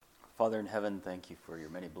Father in heaven, thank you for your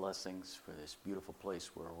many blessings, for this beautiful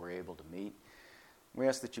place where we're able to meet. We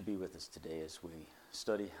ask that you be with us today as we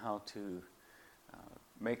study how to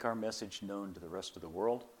make our message known to the rest of the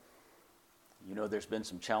world. You know there's been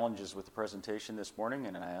some challenges with the presentation this morning,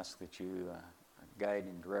 and I ask that you guide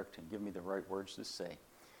and direct and give me the right words to say.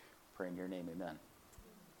 Pray in your name, amen.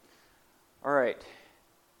 All right.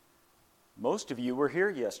 Most of you were here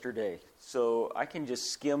yesterday, so I can just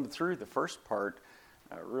skim through the first part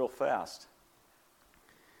real fast.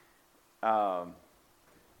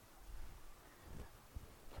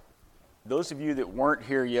 Those of you that weren't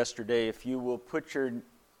here yesterday, if you will put your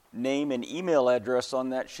name and email address on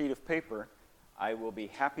that sheet of paper, I will be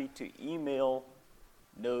happy to email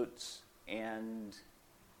notes and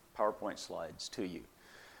PowerPoint slides to you.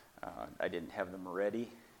 I didn't have them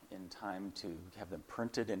ready in time to have them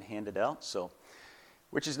printed and handed out,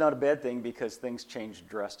 which is not a bad thing because things changed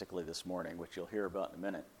drastically this morning, which you'll hear about in a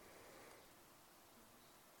minute.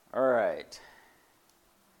 All right.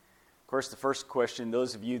 Of course, the first question,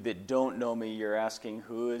 those of you that don't know me, you're asking,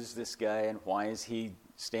 who is this guy and why is he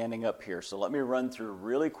standing up here? So let me run through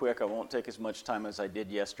really quick. I won't take as much time as I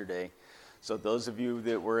did yesterday. So those of you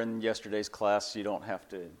that were in yesterday's class, you don't have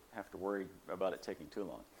to worry about it taking too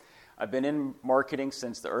long. I've been in marketing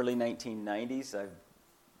since the early 1990s. I've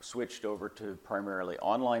switched over to primarily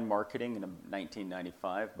online marketing in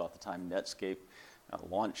 1995, about the time Netscape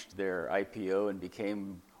launched their IPO and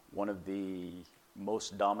became one of the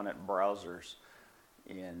most dominant browsers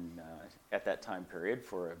at that time period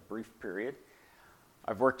for a brief period.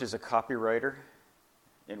 I've worked as a copywriter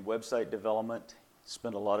in website development,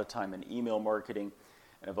 spent a lot of time in email marketing,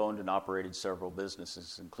 and I've owned and operated several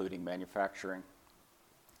businesses, including manufacturing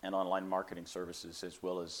and online marketing services, as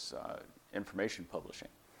well as information publishing.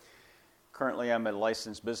 Currently, I'm a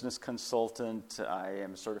licensed business consultant. I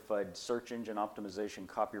am a certified search engine optimization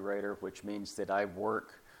copywriter, which means that I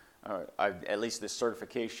work, at least this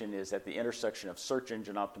certification is at the intersection of search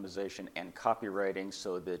engine optimization and copywriting,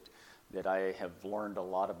 so that I have learned a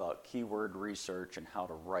lot about keyword research and how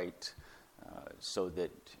to write so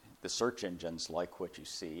that the search engines like what you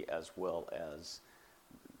see as well as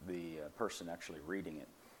the person actually reading it.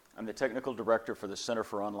 I'm the technical director for the Center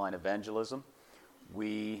for Online Evangelism.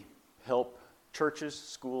 We help churches,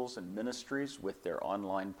 schools, and ministries with their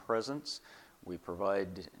online presence. We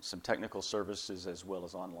provide some technical services as well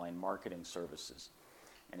as online marketing services.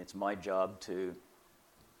 And it's my job to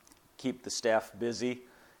keep the staff busy,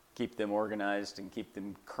 keep them organized, and keep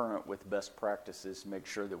them current with best practices, make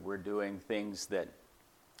sure that we're doing things that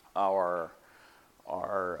are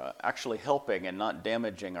actually helping and not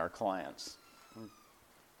damaging our clients.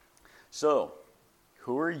 So,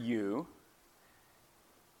 who are you?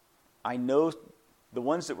 I know the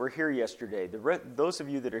ones that were here yesterday, those of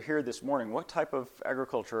you that are here this morning, what type of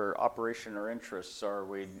agriculture operation or interests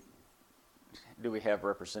do we have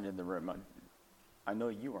represented in the room? I know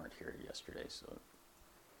you weren't here yesterday, so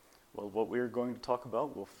what we are going to talk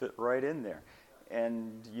about will fit right in there.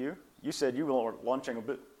 And you said you were launching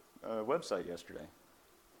a website yesterday.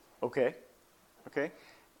 Okay.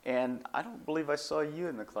 And I don't believe I saw you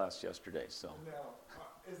in the class yesterday. So. No.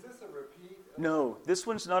 Is this a repeat? No, this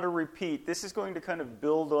one's not a repeat. This is going to kind of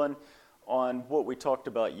build on what we talked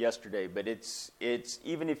about yesterday, but it's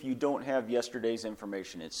even if you don't have yesterday's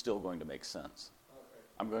information, it's still going to make sense. Okay.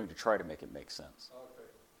 I'm going to try to make it make sense.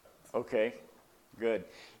 Okay. Good.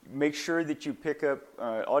 Make sure that you pick up,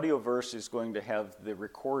 Audioverse is going to have the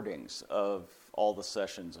recordings of all the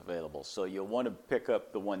sessions available. So you'll want to pick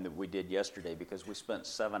up the one that we did yesterday because we spent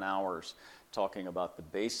 7 hours talking about the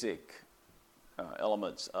basic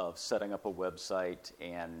elements of setting up a website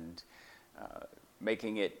and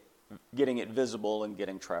getting it visible and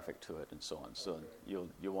getting traffic to it and so on. So you'll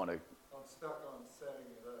want to. I'm stuck on setting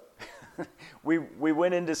it up. We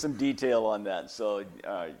went into some detail on that, so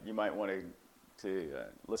you might want to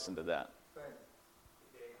listen to that. Thank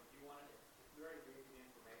you.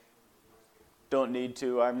 Don't need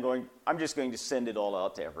to. I'm just going to send it all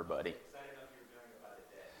out to everybody.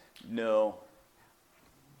 No.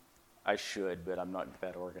 I should, but I'm not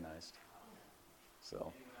that organized.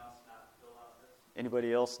 So.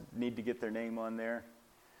 Anybody else need to get their name on there?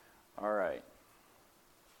 All right.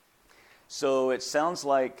 So it sounds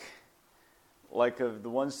like of the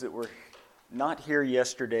ones that were not here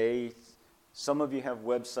yesterday, some of you have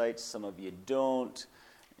websites, some of you don't,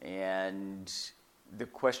 and the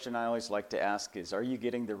question I always like to ask is, are you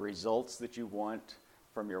getting the results that you want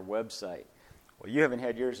from your website? Well, you haven't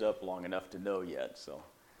had yours up long enough to know yet, so.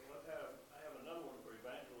 I have another one for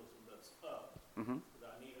evangelism that's up. Mm-hmm.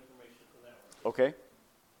 I need information for that one. Okay.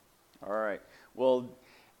 All right. Well,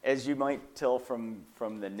 As you might tell from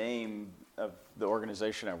the name of the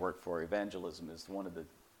organization I work for, evangelism is one of the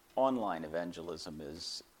online evangelism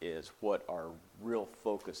is what our real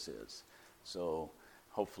focus is. So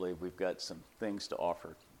hopefully we've got some things to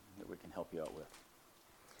offer that we can help you out with.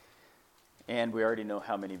 And we already know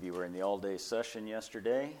how many of you were in the all-day session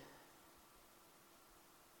yesterday.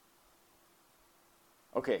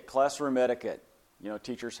 Okay, classroom etiquette. You know,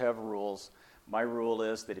 teachers have rules. My rule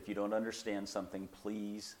is that if you don't understand something,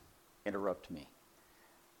 please interrupt me.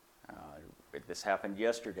 This happened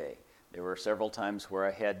yesterday. There were several times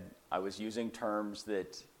where I was using terms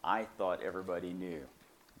that I thought everybody knew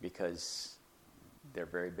because they're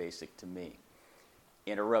very basic to me.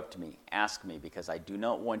 Interrupt me, ask me, because I do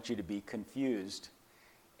not want you to be confused.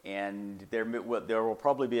 And there will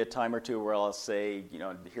probably be a time or two where I'll say, you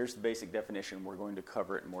know, here's the basic definition. We're going to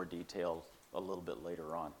cover it in more detail a little bit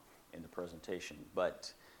later on in the presentation.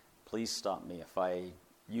 But please stop me if I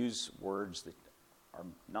use words that are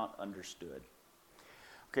not understood.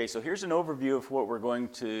 Okay, so here's an overview of what we're going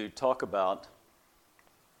to talk about.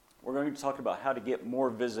 We're going to talk about how to get more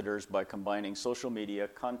visitors by combining social media,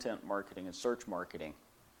 content marketing, and search marketing.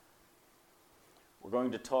 We're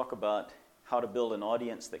going to talk about how to build an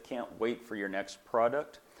audience that can't wait for your next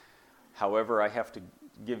product. However, I have to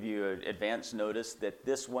give you an advance notice that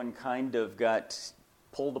this one kind of got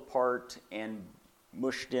pulled apart and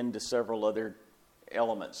mushed into several other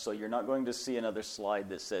elements. So you're not going to see another slide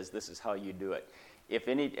that says this is how you do it. If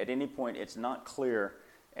at any point it's not clear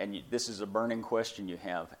and this is a burning question you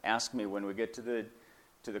have, ask me when we get to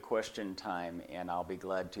the question time, and I'll be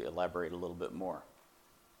glad to elaborate a little bit more.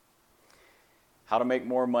 How to make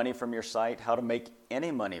more money from your site, how to make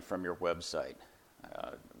any money from your website.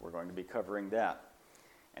 We're going to be covering that.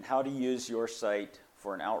 And how to use your site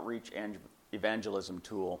for an outreach and evangelism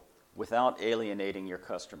tool without alienating your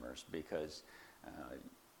customers, because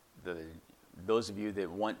those of you that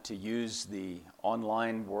want to use the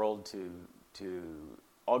online world to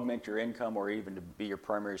augment your income or even to be your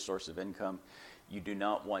primary source of income, you do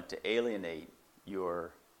not want to alienate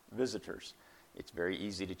your visitors. It's very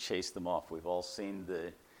easy to chase them off. We've all seen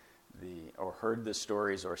or heard the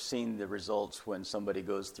stories or seen the results when somebody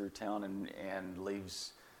goes through town and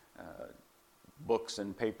leaves books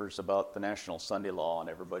and papers about the National Sunday Law on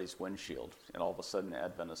everybody's windshield, and all of a sudden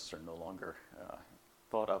Adventists are no longer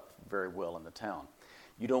thought of very well in the town.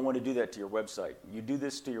 You don't want to do that to your website. You do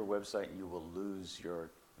this to your website, you will lose your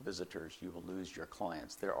visitors, you will lose your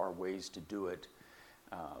clients. There are ways to do it.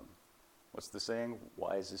 What's the saying?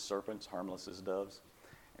 Wise as serpents, harmless as doves.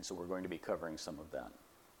 And so we're going to be covering some of that.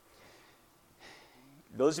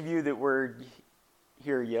 Those of you that were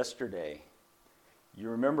here yesterday, you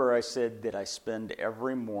remember I said that I spend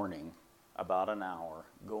every morning about an hour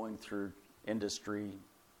going through industry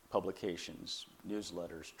publications,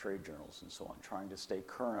 newsletters, trade journals, and so on, trying to stay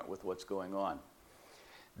current with what's going on.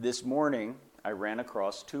 This morning, I ran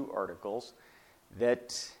across 2 articles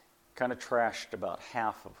that kind of trashed about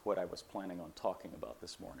half of what I was planning on talking about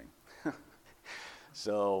this morning.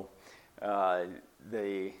 So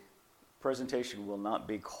the presentation will not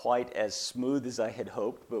be quite as smooth as I had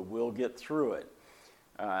hoped, but we'll get through it.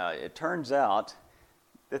 It turns out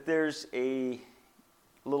that there's a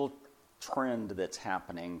little trend that's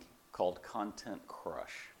happening called content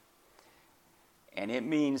crush. And it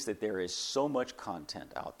means that there is so much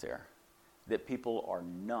content out there that people are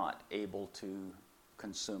not able to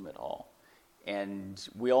consume it all. And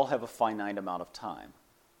we all have a finite amount of time.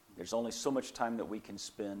 There's only so much time that we can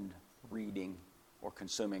spend reading or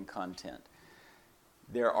consuming content.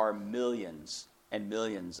 There are millions and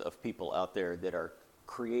millions of people out there that are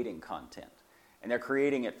creating content, and they're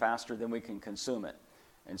creating it faster than we can consume it.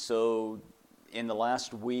 And so in the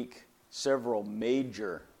last week, several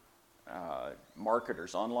major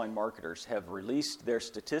marketers, online marketers, have released their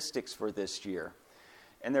statistics for this year,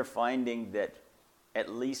 and they're finding that at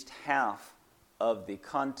least half of the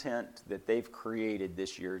content that they've created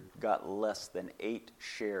this year got less than 8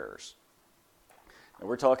 shares. And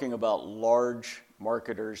we're talking about large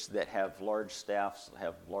marketers that have large staffs,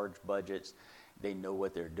 have large budgets. They know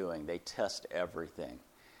what they're doing. They test everything.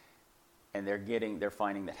 And they're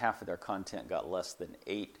finding that half of their content got less than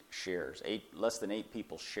 8 shares. Less than 8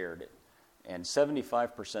 people shared it. And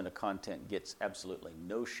 75% of content gets absolutely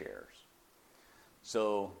no shares.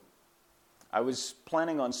 So I was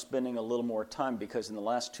planning on spending a little more time because in the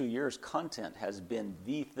last 2 years, content has been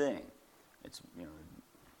the thing. It's,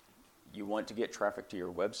 you want to get traffic to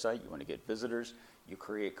your website, you want to get visitors, you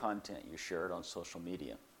create content, you share it on social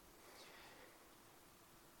media.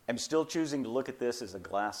 I'm still choosing to look at this as a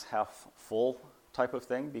glass half full type of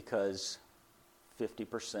thing because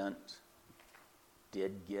 50%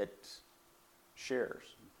 did get shares,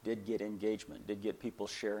 did get engagement, did get people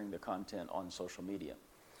sharing the content on social media.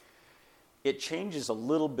 It changes a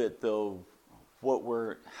little bit, though,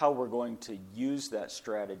 how we're going to use that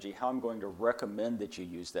strategy, how I'm going to recommend that you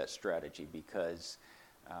use that strategy, because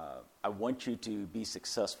I want you to be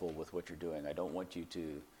successful with what you're doing. I don't want you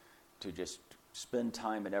to just spend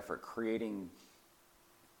time and effort creating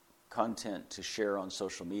content to share on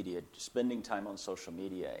social media, spending time on social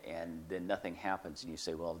media, and then nothing happens, and you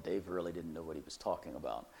say, well, Dave really didn't know what he was talking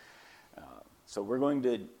about. So we're going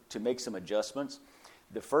to make some adjustments.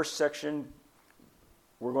 The first section,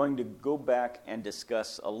 we're going to go back and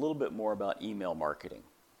discuss a little bit more about email marketing.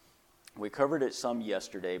 We covered it some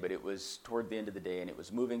yesterday, but it was toward the end of the day, and it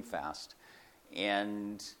was moving fast.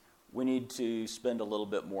 And we need to spend a little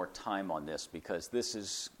bit more time on this, because this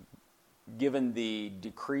is, given the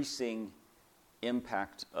decreasing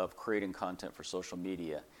impact of creating content for social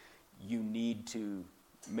media, you need to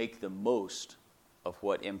make the most of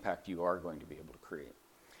what impact you are going to be able to create.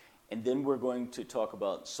 And then we're going to talk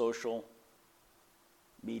about social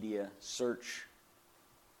media, search,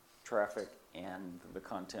 traffic, and the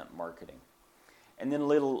content marketing. And then a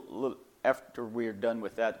little after we're done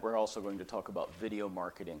with that, we're also going to talk about video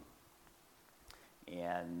marketing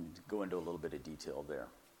and go into a little bit of detail there.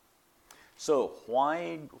 So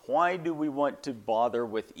why do we want to bother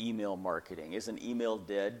with email marketing? Isn't email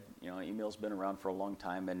dead? Email's been around for a long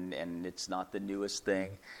time, and it's not the newest thing.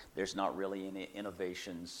 There's not really any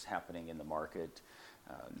innovations happening in the market.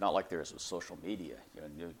 Not like there is with social media.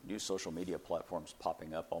 New social media platforms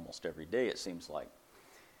popping up almost every day, it seems like.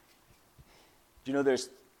 Do you know there's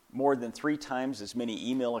more than 3 times as many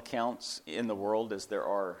email accounts in the world as there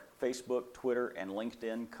are Facebook, Twitter, and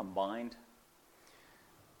LinkedIn combined?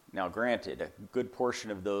 Now, granted, a good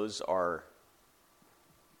portion of those are,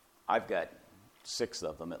 I've got 6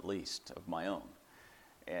 of them at least of my own.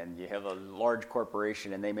 And you have a large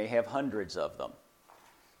corporation and they may have hundreds of them.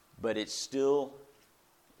 But it still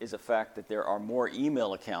is a fact that there are more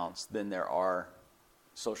email accounts than there are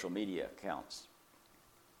social media accounts.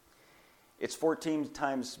 It's 14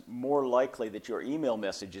 times more likely that your email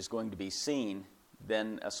message is going to be seen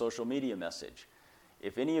than a social media message.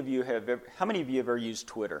 If any of you have ever, how many of you have ever used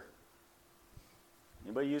Twitter?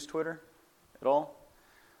 Anybody use Twitter at all?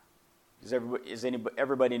 Does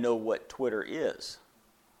everybody know what Twitter is?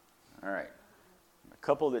 All right. A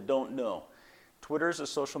couple that don't know. Twitter is a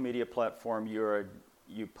social media platform.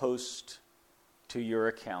 You post to your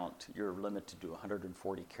account. You're limited to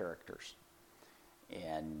 140 characters.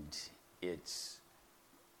 And it's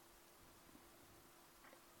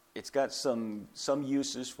got some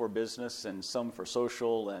uses for business and some for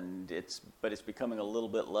social, but it's becoming a little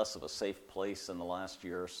bit less of a safe place in the last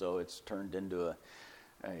year or so. It's turned into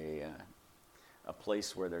a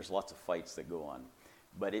place where there's lots of fights that go on.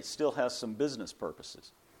 But it still has some business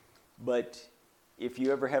purposes. But if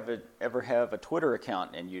you ever have a Twitter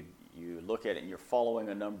account and you look at it and you're following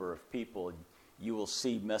a number of people, you will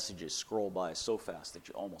see messages scroll by so fast that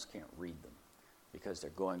you almost can't read them because they're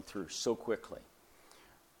going through so quickly.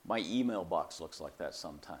 My email box looks like that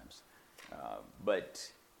sometimes.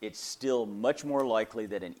 But it's still much more likely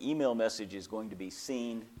that an email message is going to be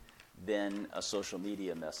seen than a social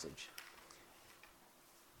media message.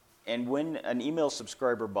 And when an email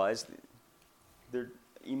subscriber buys, their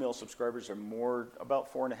email subscribers are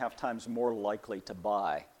about 4.5 times more likely to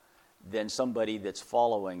buy than somebody that's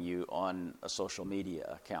following you on a social media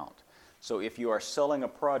account. So if you are selling a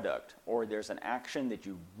product or there's an action that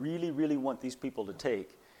you really, really want these people to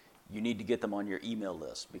take, you need to get them on your email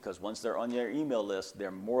list, because once they're on your email list, they're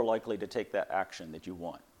more likely to take that action that you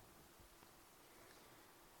want.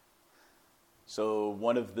 So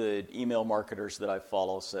one of the email marketers that I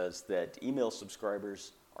follow says that email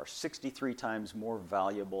subscribers are 63 times more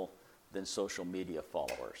valuable than social media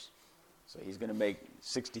followers. So he's going to make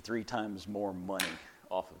 63 times more money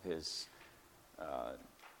off of his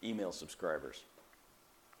email subscribers.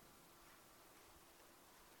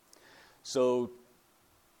 So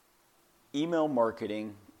email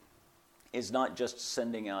marketing is not just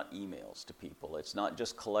sending out emails to people. It's not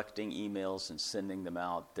just collecting emails and sending them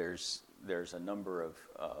out. There's a number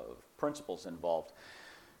of principles involved.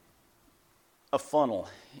 A funnel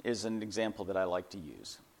is an example that I like to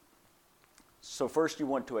use. So first you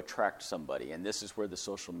want to attract somebody, and this is where the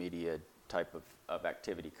social media type of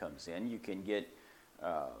activity comes in. You can get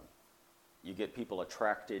people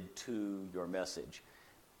attracted to your message.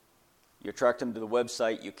 You attract them to the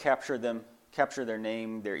website, you capture their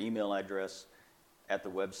name, their email address at the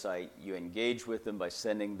website. You engage with them by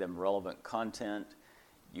sending them relevant content.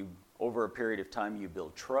 Over a period of time, you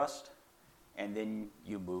build trust, and then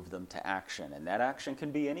you move them to action. And that action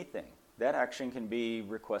can be anything. That action can be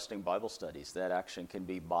requesting Bible studies. That action can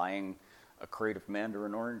be buying a crate of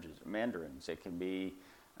mandarins. It can be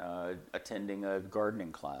attending a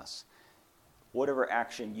gardening class. Whatever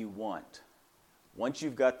action you want. Once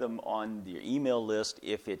you've got them on your email list,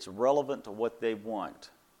 if it's relevant to what they want,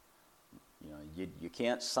 you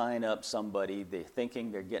can't sign up somebody they're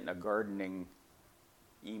thinking they're getting a gardening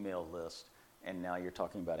email list, and now you're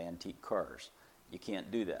talking about antique cars. You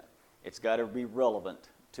can't do that. It's got to be relevant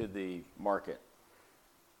to the market.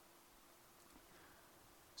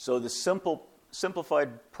 So the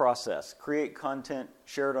simplified process: create content,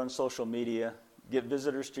 share it on social media, get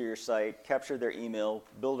visitors to your site, capture their email,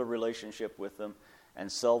 build a relationship with them,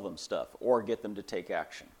 and sell them stuff, or get them to take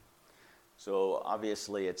action. So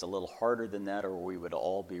obviously it's a little harder than that, or we would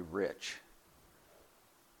all be rich.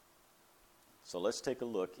 So let's take a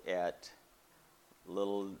look at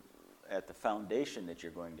the foundation that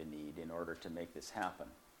you're going to need in order to make this happen.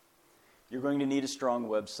 You're going to need a strong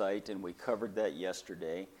website, and we covered that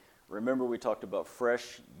yesterday. Remember, we talked about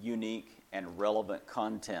fresh, unique, and relevant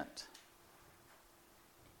content.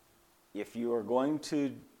 If you are going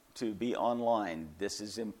to be online, this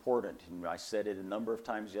is important. And I said it a number of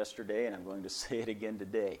times yesterday, and I'm going to say it again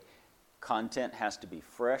today. Content has to be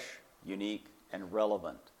fresh, unique, and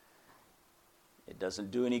relevant. It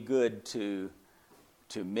doesn't do any good to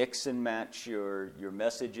mix and match your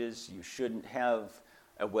messages. You shouldn't have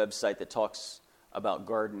a website that talks about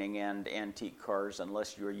gardening and antique cars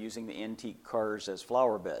unless you're using the antique cars as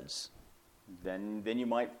flower beds. Then you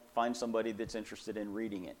might find somebody that's interested in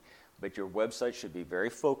reading it. But your website should be very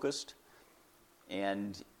focused,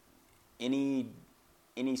 and any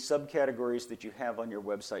subcategories that you have on your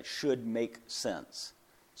website should make sense.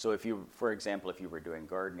 So for example, if you were doing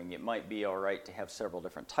gardening, it might be all right to have several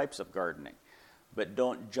different types of gardening, but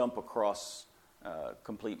don't jump across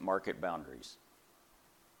complete market boundaries.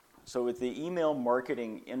 So with the email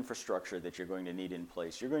marketing infrastructure that you're going to need in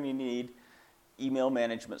place, you're going to need email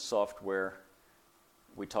management software.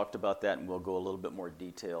 We talked about that, and we'll go a little bit more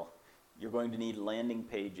detail. You're going to need landing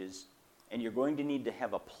pages, and you're going to need to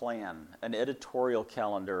have a plan, an editorial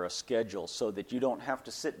calendar, a schedule, so that you don't have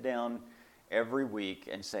to sit down every week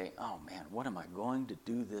and say, oh man, what am I going to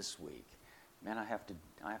do this week? Man, I have to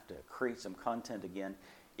create some content again.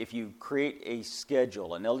 If you create a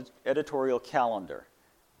schedule, an editorial calendar,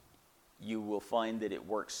 you will find that it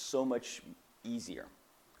works so much easier.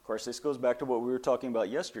 Of course, this goes back to what we were talking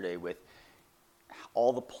about yesterday with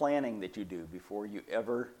all the planning that you do before you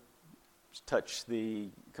ever touch the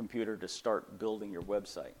computer to start building your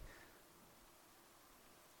website.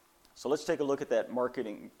 So let's take a look at that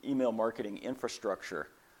email marketing infrastructure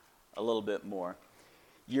a little bit more.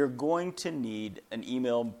 You're going to need an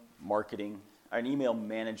email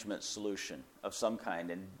management solution of some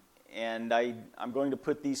kind. And I'm going to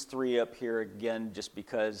put these three up here again just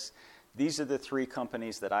because these are the three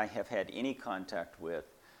companies that I have had any contact with,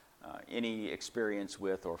 any experience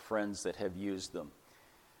with, or friends that have used them.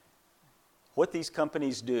 What these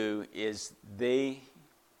companies do is they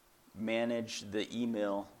manage the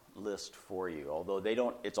email list for you. Although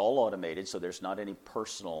it's all automated, so there's not any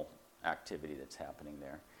personal activity that's happening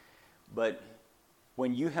there. But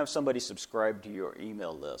when you have somebody subscribe to your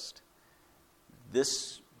email list,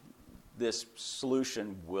 this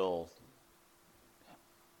solution will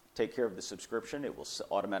take care of the subscription. It will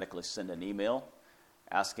automatically send an email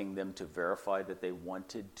asking them to verify that they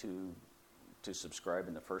wanted to subscribe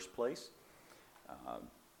in the first place.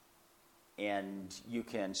 And you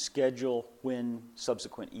can schedule when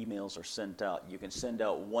subsequent emails are sent out. You can send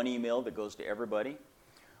out one email that goes to everybody,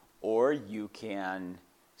 or you can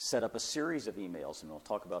set up a series of emails, and we'll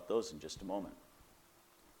talk about those in just a moment.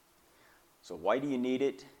 So why do you need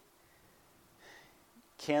it?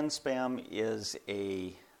 Can spam is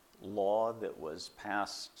a law that was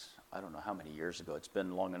passed, I don't know how many years ago. It's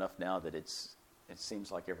been long enough now that it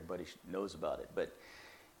seems like everybody knows about it. But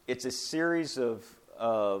it's a series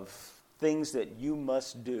of things that you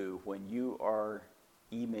must do when you are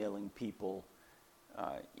emailing people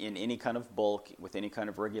in any kind of bulk, with any kind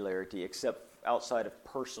of regularity, except outside of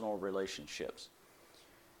personal relationships.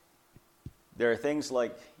 There are things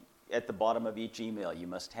like at the bottom of each email, you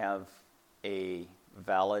must have a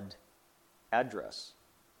valid address,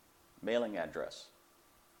 mailing address.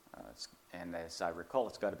 And as I recall,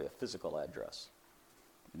 it's got to be a physical address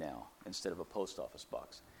now instead of a post office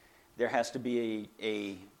box. There has to be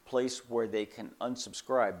a place where they can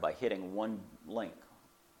unsubscribe by hitting one link,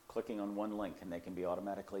 clicking on one link, and they can be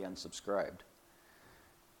automatically unsubscribed.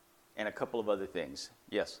 And a couple of other things.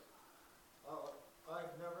 Yes?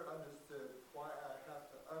 I've never understood why I have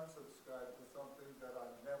to unsubscribe to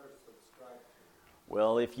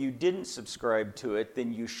Well, if you didn't subscribe to it,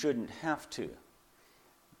 then you shouldn't have to.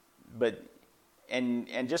 But, and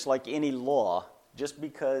just like any law, just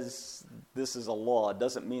because this is a law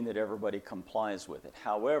doesn't mean that everybody complies with it.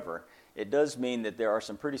 However, it does mean that there are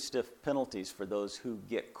some pretty stiff penalties for those who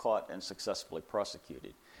get caught and successfully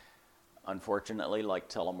prosecuted. Unfortunately, like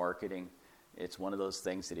telemarketing, it's one of those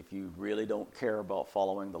things that if you really don't care about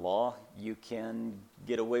following the law, you can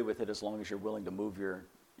get away with it as long as you're willing to move your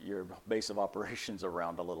base of operations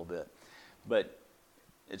around a little bit. But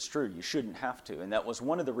it's true, you shouldn't have to. And that was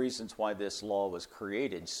one of the reasons why this law was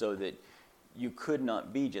created, so that you could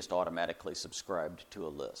not be just automatically subscribed to a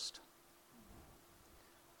list.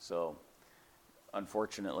 So,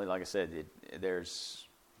 unfortunately, like I said,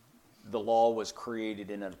 the law was created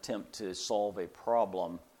in an attempt to solve a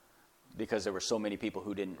problem because there were so many people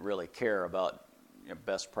who didn't really care about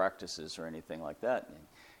best practices or anything like that.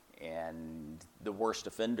 And the worst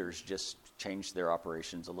offenders just changed their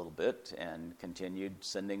operations a little bit and continued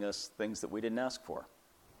sending us things that we didn't ask for.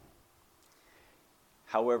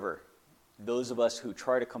 However, those of us who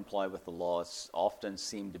try to comply with the laws often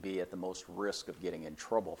seem to be at the most risk of getting in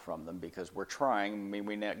trouble from them, because we're trying,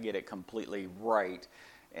 we not get it completely right,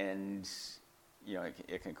 and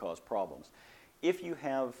it can cause problems. If you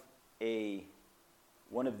have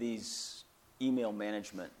one of these email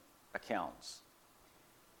management accounts,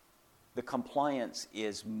 the compliance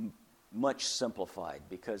is much simplified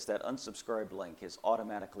because that unsubscribed link is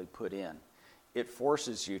automatically put in. It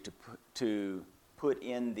forces you to put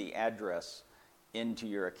in the address into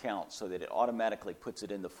your account so that it automatically puts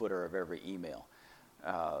it in the footer of every email.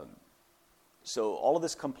 So all of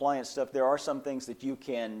this compliance stuff, there are some things that you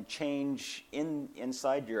can change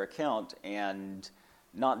inside your account and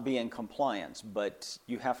not be in compliance, but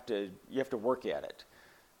you have to work at it.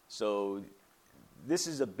 So this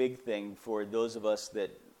is a big thing for those of us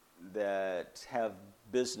that have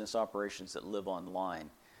business operations that live online.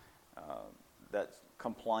 That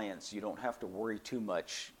compliance, you don't have to worry too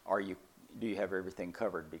much. Do you have everything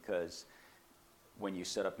covered? Because when you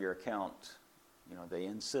set up your account, they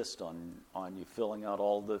insist on you filling out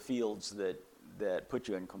all the fields that put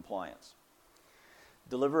you in compliance.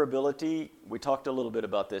 Deliverability, we talked a little bit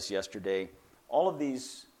about this yesterday. All of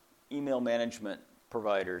these email management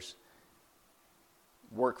providers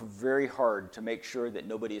work very hard to make sure that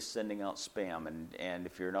nobody is sending out spam. And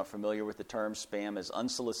if you're not familiar with the term, spam is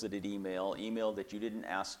unsolicited email that you didn't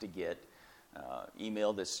ask to get,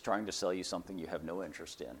 email that's trying to sell you something you have no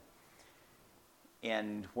interest in.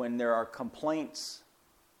 And when there are complaints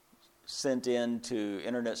sent in to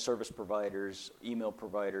internet service providers, email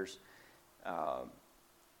providers,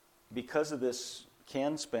 because of this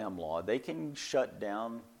CAN spam law, they can shut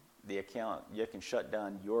down the account. You can shut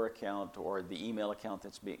down your account or the email account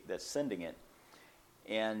that's sending it.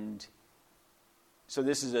 And so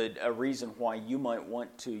this is a reason why you might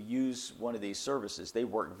want to use one of these services. They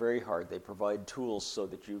work very hard. They provide tools so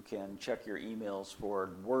that you can check your emails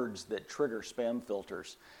for words that trigger spam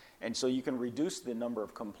filters. And so you can reduce the number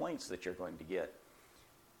of complaints that you're going to get.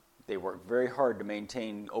 They work very hard to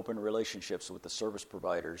maintain open relationships with the service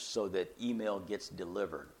providers so that email gets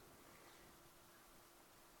delivered.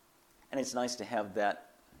 And it's nice to have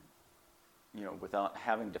that, without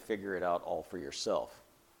having to figure it out all for yourself.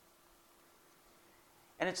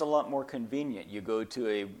 And it's a lot more convenient. You go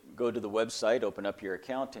to the website, open up your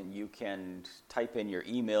account, and you can type in your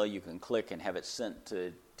email. You can click and have it sent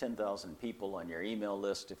to 10,000 people on your email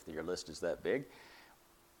list if your list is that big.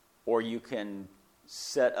 Or you can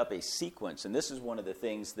set up a sequence. And this is one of the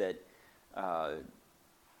things that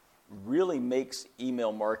really makes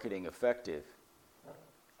email marketing effective.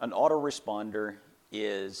 An autoresponder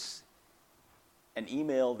is an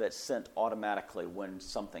email that's sent automatically when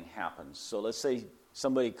something happens. So let's say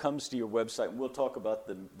somebody comes to your website, and we'll talk about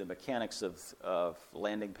the mechanics of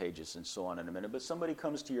landing pages and so on in a minute, but somebody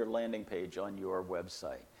comes to your landing page on your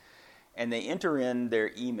website, and they enter in their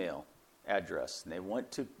email address, and they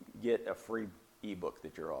want to get a free ebook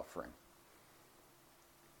that you're offering.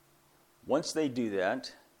 Once they do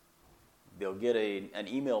that, they'll get an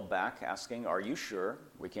email back asking, "Are you sure?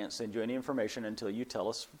 We can't send you any information until you tell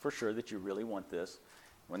us for sure that you really want this."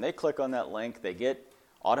 When they click on that link, they get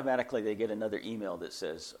another email that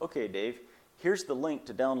says, "Okay, Dave, here's the link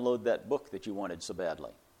to download that book that you wanted so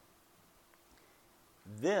badly."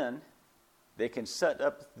 Then they can set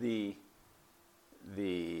up the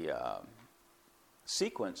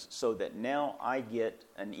sequence so that now I get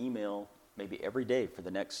an email maybe every day for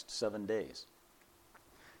the next 7 days.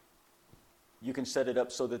 You can set it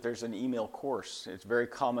up so that there's an email course. It's a very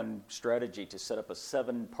common strategy to set up a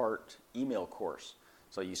 7-part email course.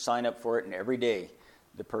 So you sign up for it, and every day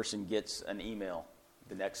the person gets an email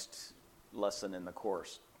the next lesson in the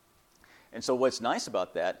course. And so what's nice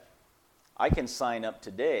about that, I can sign up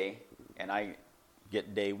today and I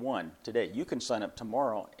get day one today. You can sign up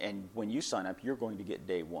tomorrow, and when you sign up, you're going to get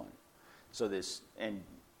day one. So and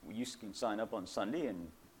you can sign up on Sunday and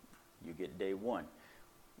you get day one.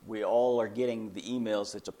 We all are getting the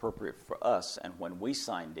emails that's appropriate for us and when we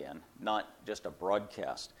signed in, not just a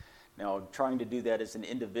broadcast. Now, trying to do that as an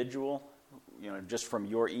individual, just from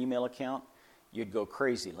your email account, you'd go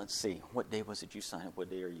crazy. Let's see, what day was it you signed up? What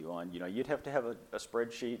day are you on? You'd have to have a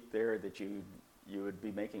spreadsheet there that you would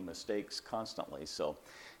be making mistakes constantly. So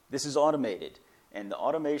this is automated, and the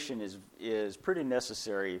automation is pretty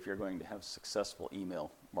necessary if you're going to have a successful email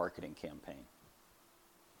marketing campaign.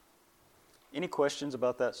 Any questions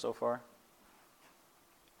about that so far?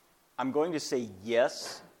 I'm going to say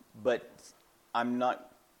yes, but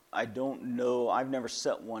I don't know. I've never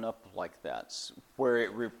set one up like that, where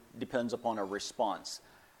it depends upon a response.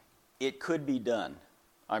 It could be done,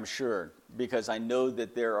 I'm sure, because I know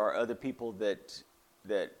that there are other people that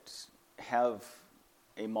have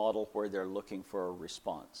a model where they're looking for a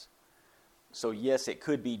response. So yes, it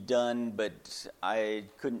could be done, but I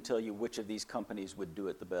couldn't tell you which of these companies would do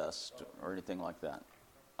it the best or anything like that.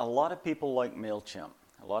 A lot of people like MailChimp.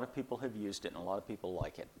 A lot of people have used it, and a lot of people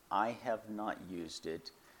like it. I have not used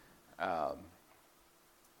it.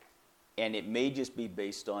 And it may just be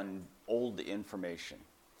based on old information.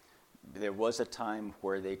 There was a time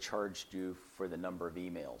where they charged you for the number of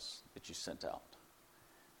emails that you sent out.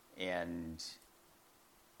 And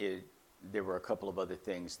there were a couple of other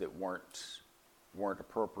things that weren't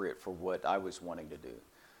appropriate for what I was wanting to do.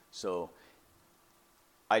 So,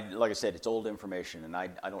 like I said, it's old information, and I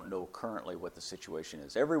don't know currently what the situation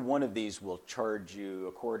is. Every one of these will charge you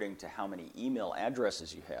according to how many email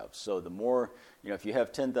addresses you have. So the more, if you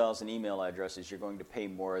have 10,000 email addresses, you're going to pay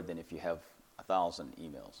more than if you have 1,000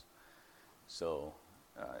 emails. So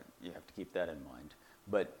you have to keep that in mind.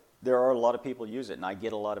 But there are a lot of people use it, and I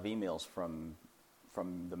get a lot of emails from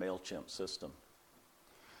the MailChimp system.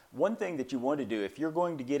 One thing that you want to do, if you're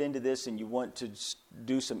going to get into this and you want to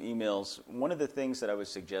do some emails, one of the things that I would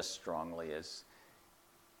suggest strongly is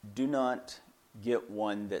do not get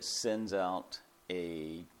one that sends out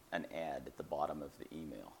an ad at the bottom of the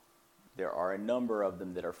email. There are a number of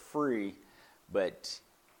them that are free, but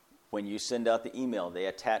when you send out the email, they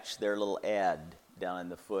attach their little ad down in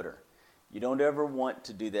the footer. You don't ever want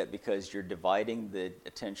to do that because you're dividing the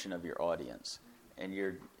attention of your audience, and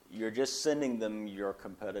you're just sending them your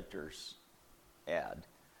competitor's ad.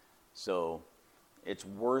 So it's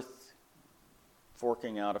worth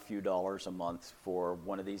forking out a few dollars a month for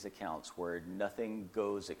one of these accounts where nothing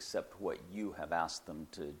goes except what you have asked them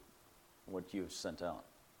to, what you've sent out.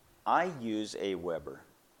 I use Aweber,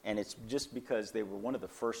 and it's just because they were one of the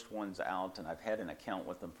first ones out, and I've had an account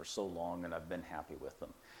with them for so long, and I've been happy with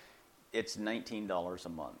them. It's $19 a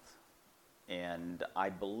month. And I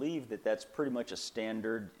believe that that's pretty much a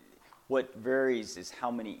standard. What varies is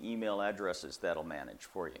how many email addresses that'll manage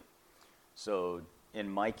for you. So in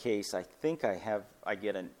my case, I think I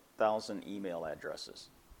get 1,000 email addresses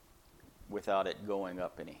without it going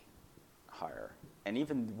up any higher. And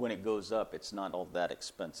even when it goes up, it's not all that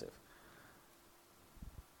expensive.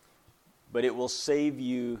 But it will save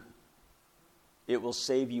you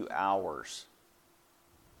hours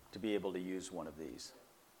to be able to use one of these.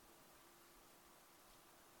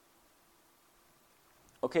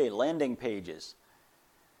 Okay, landing pages.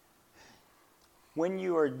 When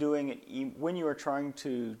you are trying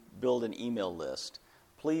to build an email list,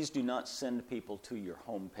 please do not send people to your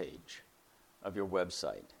home page of your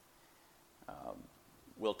website.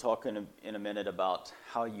 We'll talk in a minute about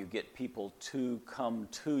how you get people to come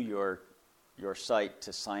to your site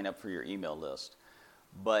to sign up for your email list.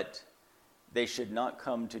 But they should not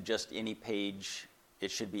come to just any page.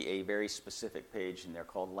 It should be a very specific page, and they're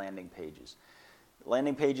called landing pages.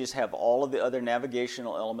 Landing pages have all of the other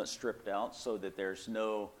navigational elements stripped out so that there's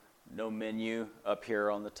no menu up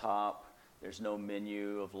here on the top. There's no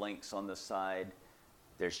menu of links on the side.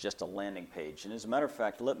 There's just a landing page. And as a matter of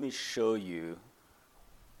fact, let me show you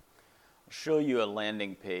a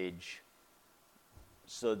landing page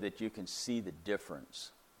so that you can see the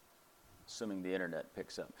difference, assuming the internet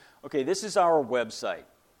picks up. Okay, this is our website,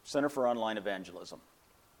 Center for Online Evangelism.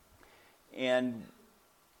 And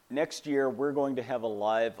next year, we're going to have a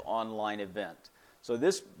live online event. So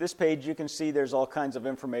this page, you can see there's all kinds of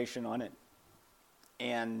information on it.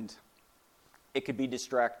 And it could be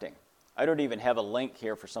distracting. I don't even have a link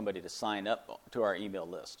here for somebody to sign up to our email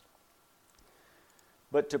list.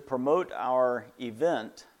 But to promote our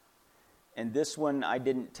event, And this one, I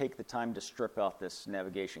didn't take the time to strip out this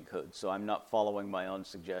navigation code, so I'm not following my own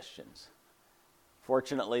suggestions.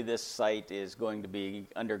 Fortunately, this site is going to be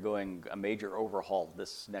undergoing a major overhaul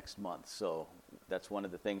this next month, so that's one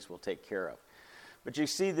of the things we'll take care of. But you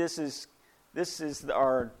see, this is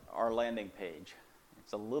our landing page.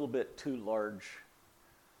 It's a little bit too large.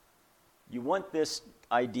 You want this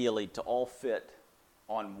ideally to all fit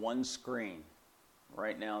on one screen.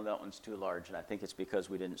 Right now, that one's too large, and I think it's because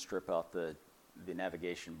we didn't strip out the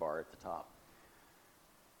navigation bar at the top.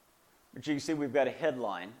 But you can see we've got a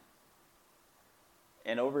headline.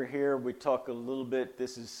 And over here, we talk a little bit,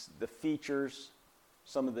 this is the features,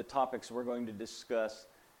 some of the topics we're going to discuss,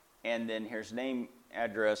 and then here's name,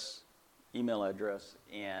 address, email address,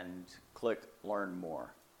 and click Learn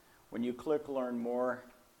More. When you click Learn More,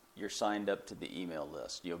 you're signed up to the email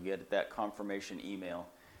list. You'll get that confirmation email.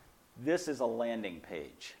 This is a landing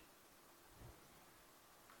page.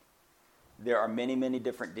 There are many, many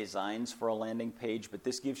different designs for a landing page, but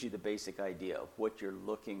this gives you the basic idea of what you're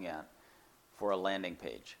looking at for a landing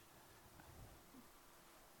page.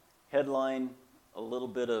 Headline, a little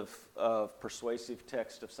bit of persuasive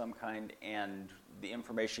text of some kind, and the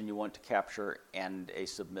information you want to capture, and a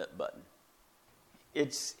submit button.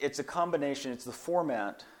 It's a combination, it's the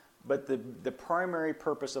format, but the primary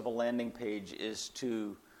purpose of a landing page is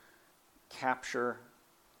to capture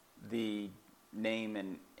the name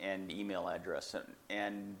and email address.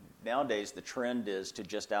 And nowadays the trend is to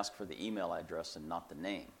just ask for the email address and not the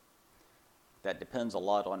name. That depends a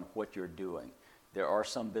lot on what you're doing. There are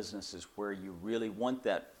some businesses where you really want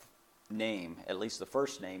that name, at least the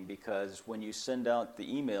first name, because when you send out the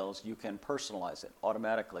emails, you can personalize it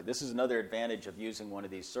automatically. This is another advantage of using one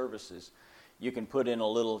of these services. You can put in a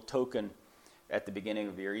little token at the beginning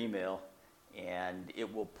of your email, and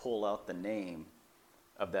it will pull out the name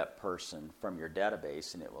of that person from your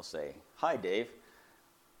database, and it will say, "Hi, Dave.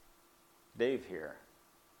 Dave here.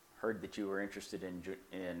 Heard that you were interested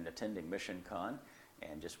in attending Mission Con,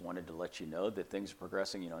 and just wanted to let you know that things are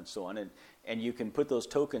progressing, and so on." And you can put those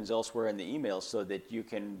tokens elsewhere in the email so that you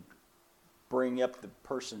can bring up the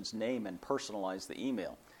person's name and personalize the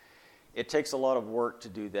email. It takes a lot of work to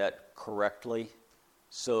do that correctly,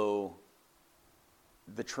 so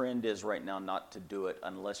the trend is right now not to do it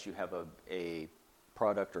unless you have a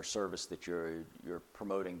product or service that you're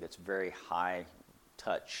promoting that's very high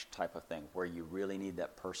touch type of thing, where you really need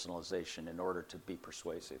that personalization in order to be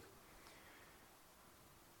persuasive.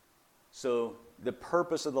 So the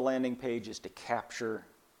purpose of the landing page is to capture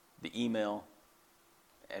the email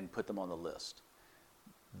and put them on the list.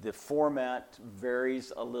 The format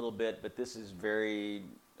varies a little bit, but this is very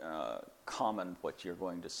common what you're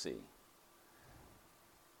going to see.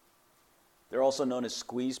 They're also known as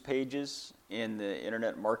squeeze pages in the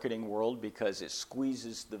internet marketing world because it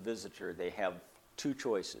squeezes the visitor. They have two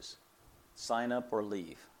choices: sign up or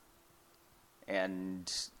leave.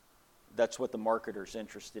 And that's what the marketer's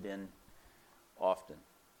interested in often.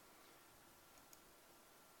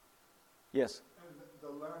 Yes? And the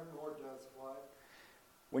Learn More does what?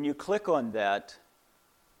 When you click on that,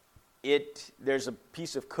 there's a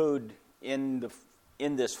piece of code in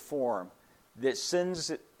this form that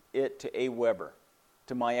sends it to Aweber,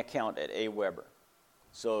 to my account at Aweber.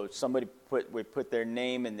 So we put their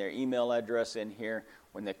name and their email address in here.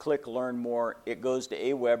 When they click Learn More, it goes to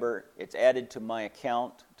Aweber. It's added to my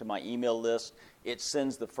account, to my email list. It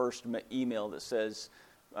sends the first email that says,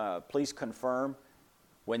 "Please confirm."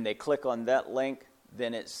 When they click on that link,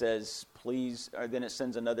 then it says, then it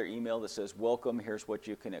sends another email that says, "Welcome. Here's what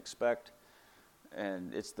you can expect,"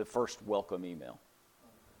 and it's the first welcome email.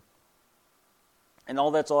 And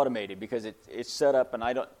all that's automated because it's set up, and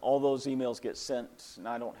all those emails get sent, and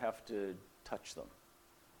I don't have to touch them.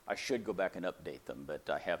 I should go back and update them, but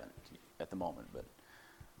I haven't at the moment. But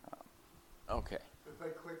okay, If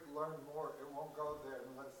they click Learn More, it won't go there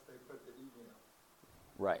unless they put the email.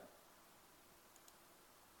 right.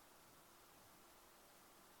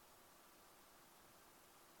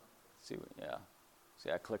 See,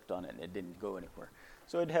 I clicked on it and it didn't go anywhere.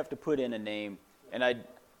 So I'd have to put in a name, and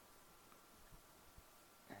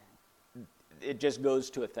it just goes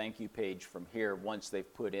to a thank you page from here once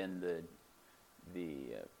they've put in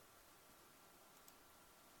the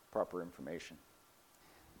proper information.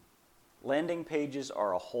 Landing pages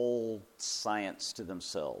are a whole science to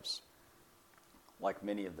themselves, like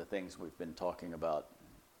many of the things we've been talking about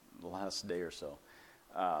the last day or so.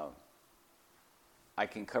 I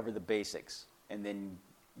can cover the basics and then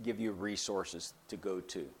give you resources to go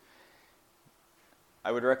to.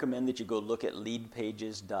 I would recommend that you go look at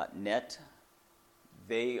leadpages.net.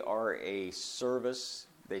 They are a service.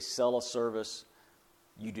 They sell a service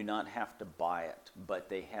You do not have to buy it, but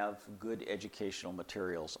they have good educational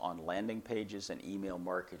materials on landing pages and email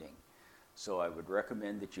marketing. So I would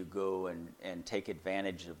recommend that you go and take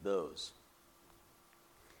advantage of those.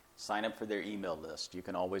 Sign up for their email list. You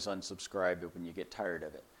can always unsubscribe when you get tired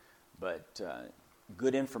of it. But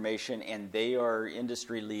good information, and they are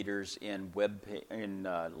industry leaders in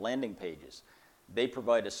landing pages. They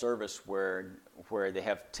provide a service where they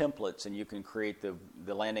have templates, and you can create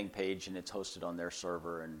the landing page, and it's hosted on their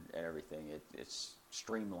server and everything. It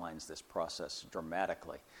streamlines this process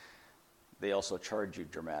dramatically. They also charge you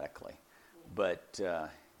dramatically. But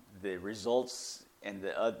the results and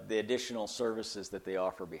the additional services that they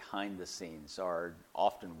offer behind the scenes are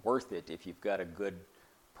often worth it if you've got a good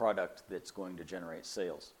product that's going to generate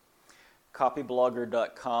sales.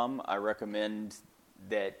 Copyblogger.com, I recommend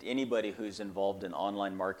that anybody who's involved in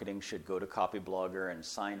online marketing should go to Copyblogger and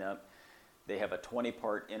sign up. They have a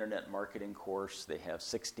 20-part internet marketing course. They have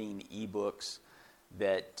 16 ebooks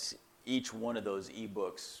that each one of those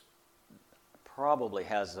ebooks probably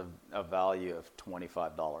has a value of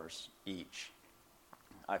 $25 each.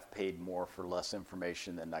 I've paid more for less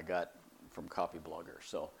information than I got from Copyblogger.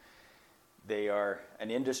 So they are an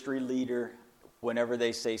industry leader. Whenever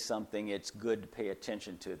they say something, it's good to pay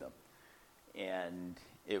attention to them. And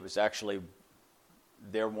it was actually,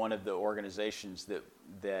 they're one of the organizations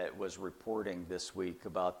that was reporting this week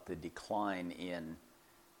about the decline in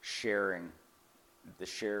sharing the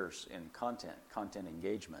shares in content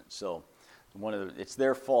engagement. So it's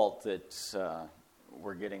their fault that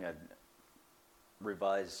we're getting a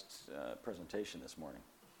revised presentation this morning.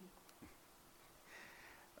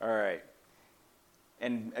 All right.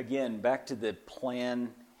 And again, back to the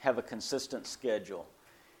plan, have a consistent schedule.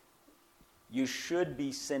 You should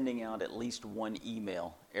be sending out at least one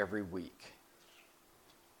email every week.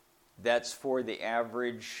 That's for the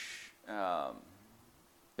average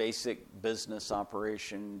basic business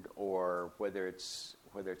operation, or whether it's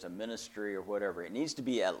a ministry or whatever. It needs to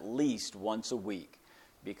be at least once a week,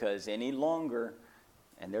 because any longer,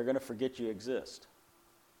 and they're going to forget you exist.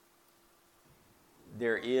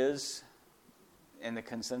 There is, and the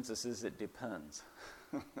consensus is it depends.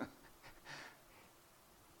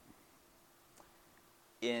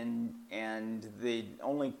 And the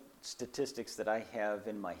only statistics that I have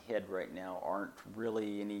in my head right now aren't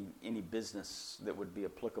really any business that would be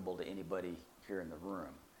applicable to anybody here in the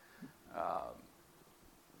room.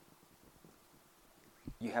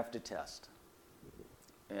 You have to test.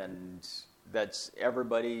 And that's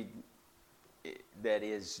everybody that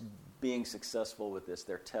is being successful with this.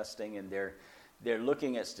 They're testing, and they're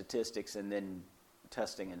looking at statistics and then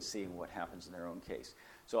testing and seeing what happens in their own case.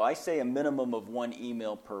 So I say a minimum of one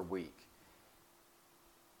email per week.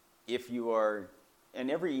 If you are, and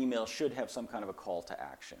every email should have some kind of a call to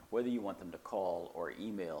action, whether you want them to call or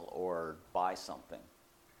email or buy something.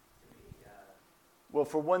 Well,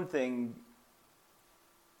 for one thing,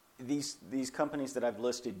 these companies that I've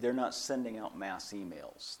listed, they're not sending out mass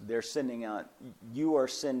emails. You are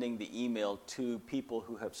sending the email to people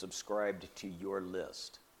who have subscribed to your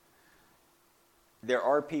list. There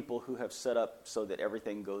are people who have set up so that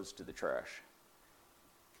everything goes to the trash,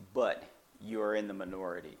 but you are in the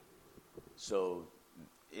minority. So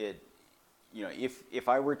if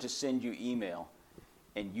I were to send you email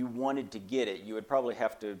and you wanted to get it, you would probably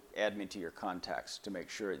have to add me to your contacts to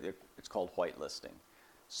make sure that it's called whitelisting,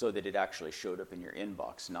 so that it actually showed up in your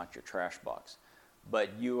inbox, not your trash box. But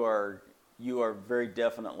you are very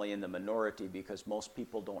definitely in the minority, because most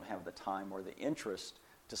people don't have the time or the interest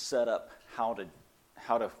to set up how to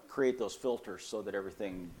create those filters so that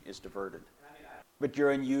everything is diverted. But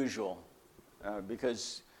you're unusual,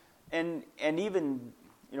 because, and even,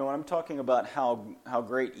 when I'm talking about how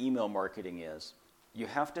great email marketing is, you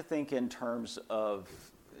have to think in terms of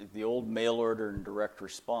the old mail order and direct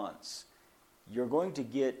response. You're going to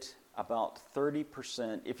get about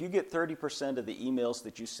 30%. If you get 30% of the emails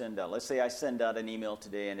that you send out, let's say I send out an email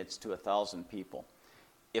today and it's to 1,000 people.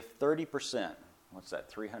 If 30%, what's that,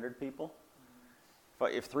 300 people?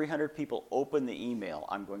 If 300 people open the email,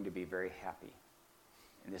 I'm going to be very happy.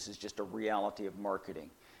 And this is just a reality of marketing.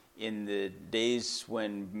 In the days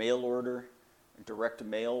when mail order, direct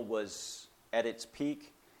mail was at its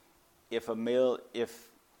peak, if the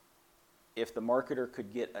marketer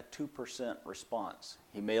could get a 2% response,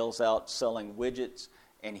 he mails out selling widgets,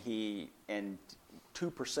 and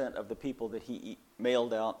 2% of the people that he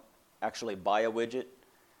mailed out actually buy a widget,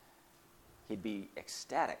 he'd be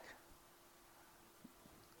ecstatic.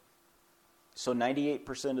 So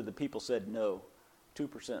 98% of the people said no,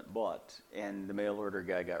 2% bought, and the mail order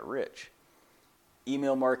guy got rich.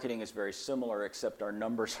 Email marketing is very similar, except our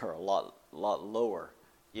numbers are a lot lower.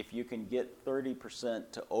 If you can get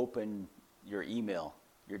 30% to open your email,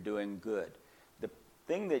 you're doing good. The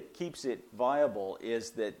thing that keeps it viable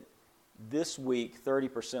is that this week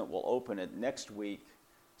 30% will open it. Next week,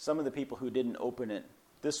 some of the people who didn't open it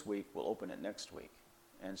this week will open it next week,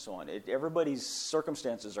 and so on. Everybody's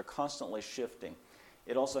circumstances are constantly shifting.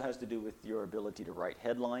 It also has to do with your ability to write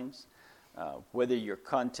headlines, whether your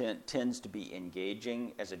content tends to be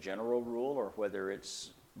engaging as a general rule or whether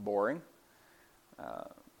it's boring,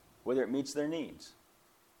 whether it meets their needs.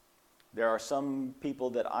 There are some people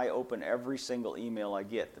that I open every single email I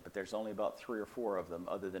get, but there's only about 3 or 4 of them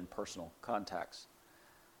other than personal contacts.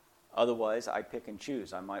 Otherwise, I pick and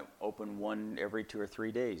choose. I might open one every 2 or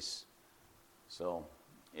 3 days. So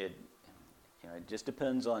it just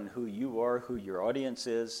depends on who you are, who your audience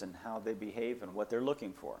is, and how they behave and what they're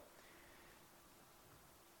looking for.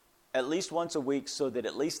 At least once a week so that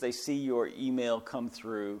at least they see your email come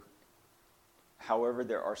through. However,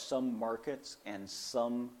 there are some markets and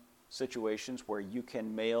some situations where you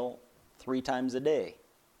can mail 3 times a day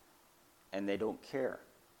and they don't care.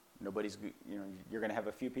 Nobody's, you're going to have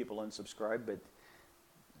a few people unsubscribe, but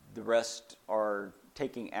the rest are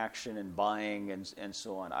taking action and buying and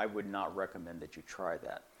so on. I would not recommend that you try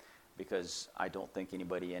that because I don't think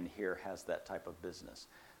anybody in here has that type of business.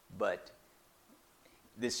 But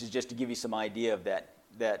this is just to give you some idea of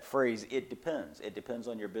that phrase, it depends. It depends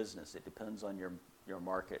on your business. It depends on your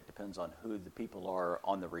market. It depends on who the people are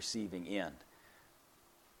on the receiving end.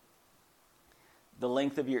 The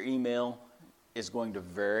length of your email is going to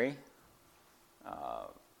vary,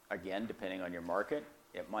 again, depending on your market.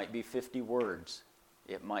 It might be 50 words.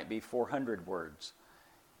 It might be 400 words.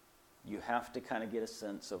 You have to kind of get a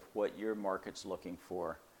sense of what your market's looking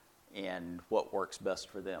for and what works best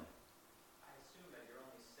for them. I assume that you're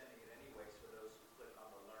only sending it anyways for those who click on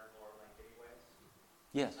the Learn More link anyways?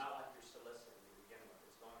 Yes. It's not like you're soliciting to begin with.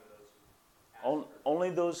 It's going to those who ask Only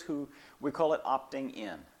those who, we call it opting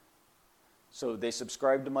in. So they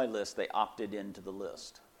subscribed to my list, they opted into the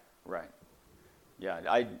list. Right.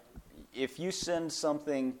 Yeah, if you send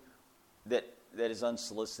something that is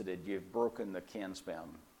unsolicited, you've broken the CAN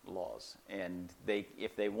spam laws. And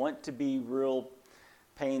if they want to be real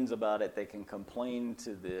pains about it, they can complain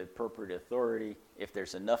to the appropriate authority. If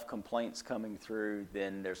there's enough complaints coming through,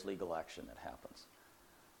 then there's legal action that happens.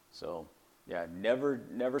 So, yeah,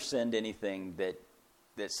 never send anything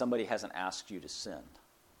that somebody hasn't asked you to send.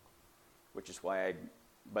 Which is why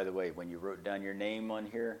by the way, when you wrote down your name on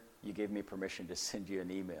here, you gave me permission to send you an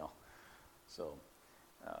email. So,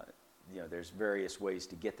 there's various ways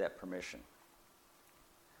to get that permission.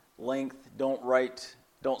 Length,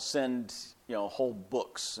 don't send, whole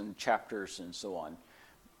books and chapters and so on.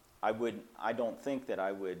 I don't think that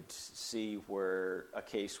I would see a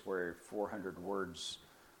case where 400 words,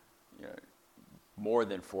 more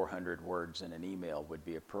than 400 words in an email would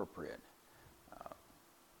be appropriate.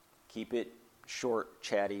 Keep it short,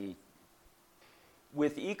 chatty.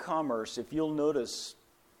 With e-commerce, if you'll notice,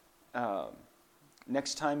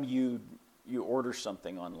 next time you order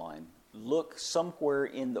something online, look somewhere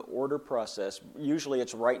in the order process. Usually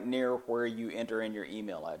it's right near where you enter in your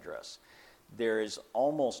email address. It's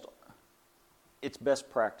best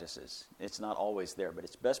practices. It's not always there, but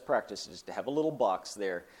it's best practices to have a little box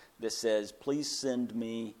there that says, please send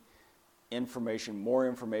me more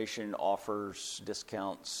information, offers,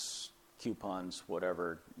 discounts, coupons,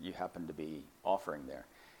 whatever you happen to be offering there.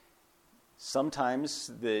 Sometimes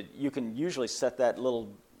you can usually set that little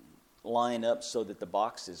line up so that the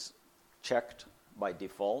box is checked by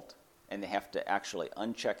default, and they have to actually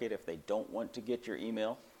uncheck it if they don't want to get your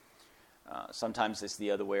email. Sometimes it's the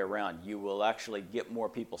other way around. You will actually get more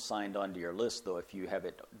people signed onto your list, though, if you have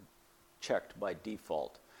it checked by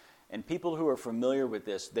default. And people who are familiar with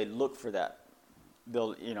this, they look for that.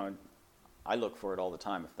 I look for it all the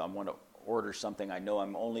time. If I want to order something, I know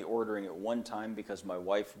I'm only ordering it one time because my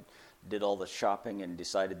wife did all the shopping and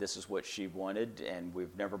decided this is what she wanted, and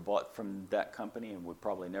we've never bought from that company, and we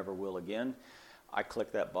probably never will again. I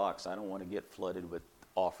click that box. I don't want to get flooded with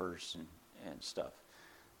offers and stuff.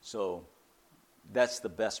 So that's the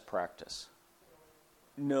best practice.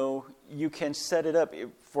 No, you can set it up.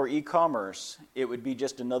 For e-commerce, it would be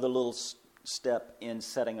just another little step in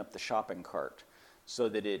setting up the shopping cart so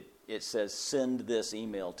that it says send this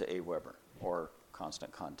email to AWeber or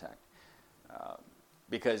Constant Contact.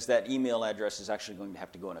 Because that email address is actually going to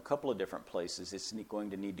have to go in a couple of different places. It's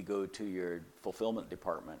going to need to go to your fulfillment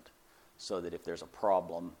department so that if there's a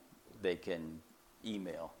problem, they can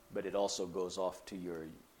email. But it also goes off to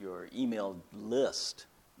your email list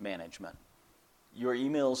management. Your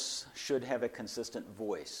emails should have a consistent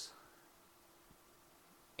voice.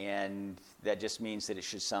 And that just means that it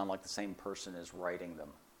should sound like the same person is writing them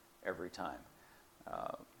every time.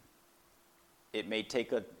 It may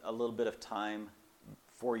take a little bit of time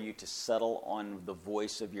for you to settle on the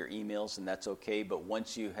voice of your emails, and that's okay. But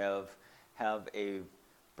once you have a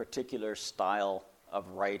particular style of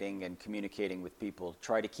writing and communicating with people,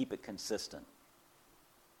 try to keep it consistent.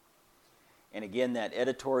 And again, that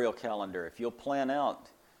editorial calendar, if you'll plan out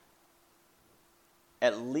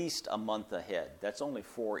at least a month ahead, that's only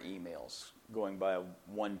 4 emails going by a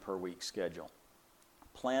 1 per week schedule.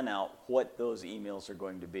 Plan out what those emails are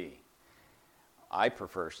going to be. I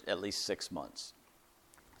prefer at least 6 months.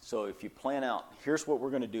 So if you plan out, here's what we're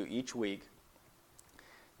going to do each week.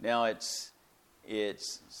 Now it's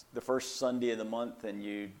the first Sunday of the month, and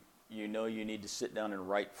you know you need to sit down and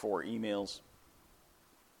write 4 emails.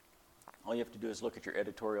 All you have to do is look at your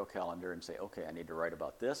editorial calendar and say, okay, I need to write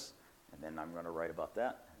about this, and then I'm going to write about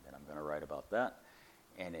that, and then I'm going to write about that.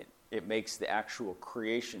 And it makes the actual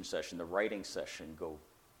creation session, the writing session, go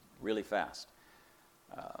really fast.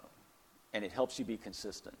 And it helps you be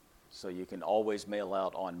consistent. So you can always mail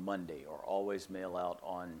out on Monday or always mail out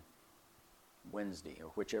on Wednesday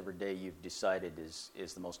or whichever day you've decided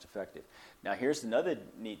is the most effective. Now here's another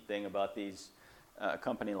neat thing about these, a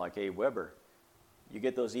company like AWeber. You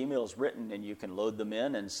get those emails written and you can load them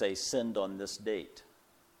in and say send on this date.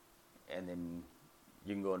 And then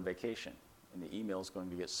you can go on vacation and the email is going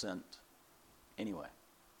to get sent anyway.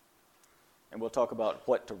 And we'll talk about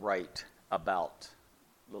what to write about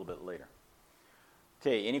a little bit later.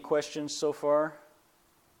 Okay, any questions so far?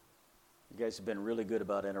 You guys have been really good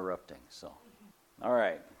about interrupting. So, all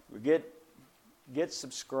right, we get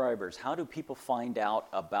subscribers. How do people find out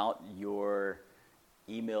about your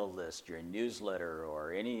email list, your newsletter,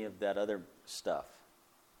 or any of that other stuff?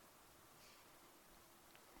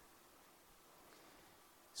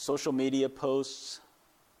 Social media posts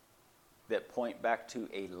that point back to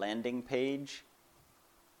a landing page.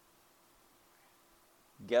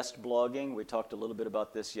 Guest blogging, we talked a little bit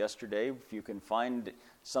about this yesterday. If you can find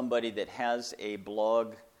somebody that has a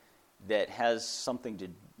blog that has something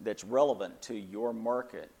that's relevant to your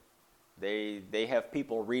market, they have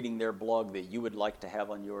people reading their blog that you would like to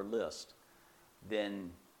have on your list,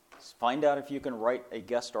 then find out if you can write a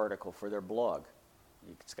guest article for their blog.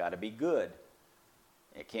 It's got to be good.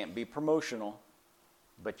 It can't be promotional,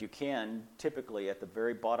 but you can typically at the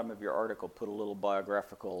very bottom of your article put a little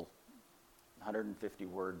biographical 150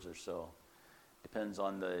 words or so. Depends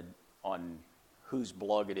on whose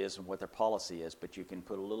blog it is and what their policy is, but you can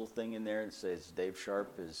put a little thing in there that says Dave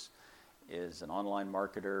Sharpe is an online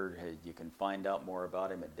marketer. You can find out more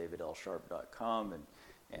about him at davidlsharpe.com,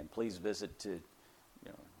 and please visit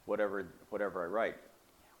whatever I write.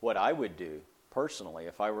 What I would do personally,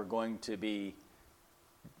 if I were going to be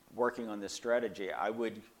working on this strategy, I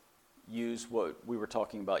would use what we were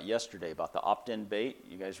talking about yesterday about the opt-in bait.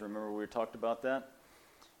 You guys remember we talked about that?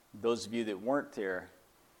 Those of you that weren't there,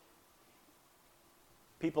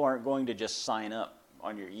 people aren't going to just sign up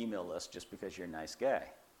on your email list just because you're a nice guy.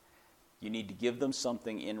 You need to give them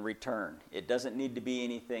something in return. It doesn't need to be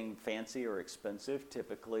anything fancy or expensive.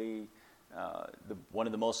 Typically, one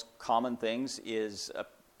of the most common things is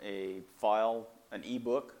a file, an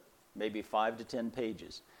ebook, maybe 5 to 10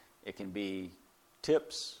 pages. It can be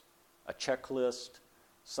tips, a checklist,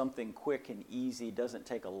 something quick and easy, doesn't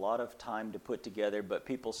take a lot of time to put together, but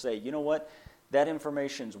people say, you know what, that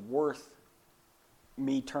information's worth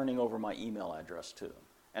me turning over my email address to them.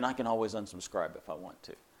 And I can always unsubscribe if I want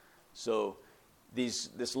to. So this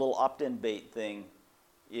little opt-in bait thing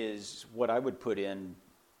is what I would put in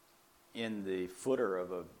the footer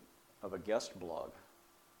of a guest blog.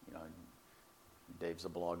 You know, Dave's a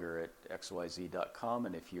blogger at xyz.com,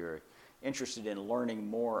 and if you're interested in learning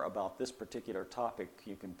more about this particular topic,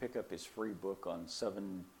 you can pick up his free book on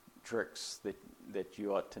 7 tricks that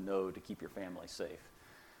you ought to know to keep your family safe.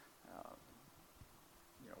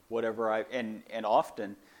 And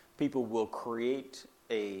often people will create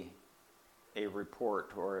a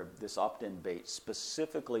report or this opt-in bait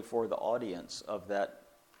specifically for the audience of that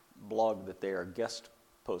blog that they are guest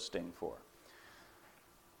posting for.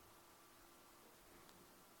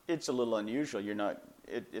 It's a little unusual.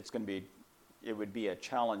 It would be a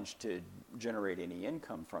challenge to generate any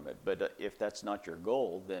income from it. But if that's not your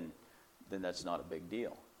goal, then that's not a big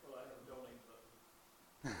deal. Well, I have a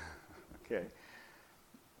donate button. Okay.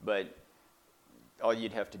 But all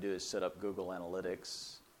you'd have to do is set up Google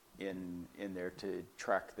Analytics in there to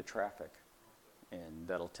track the traffic, and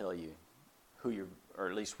that'll tell you or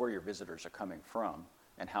at least where your visitors are coming from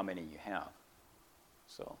and how many you have.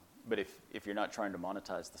 So. But if you're not trying to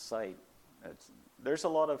monetize the site, there's a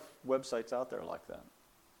lot of websites out there like that.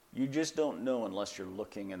 You just don't know unless you're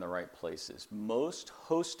looking in the right places. Most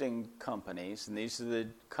hosting companies, and these are the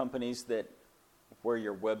companies that where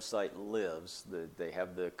your website lives, they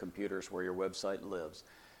have the computers where your website lives,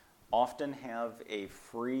 often have a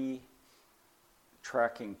free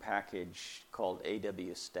tracking package called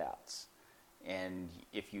AW Stats. And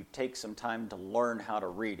if you take some time to learn how to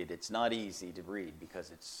read it, it's not easy to read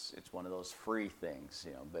because it's one of those free things,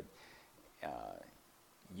 but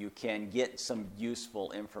you can get some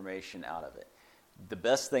useful information out of it. The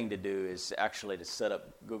best thing to do is actually to set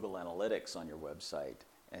up Google Analytics on your website,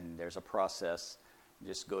 and there's a process.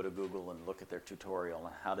 Just go to Google and look at their tutorial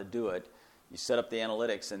on how to do it. You set up the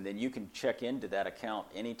analytics, and then you can check into that account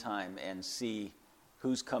anytime and see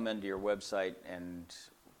who's come into your website and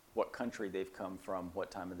what country they've come from, what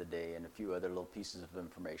time of the day, and a few other little pieces of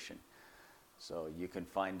information. So you can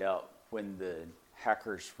find out when the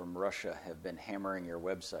hackers from Russia have been hammering your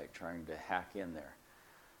website trying to hack in there.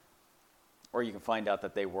 Or you can find out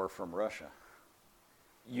that they were from Russia.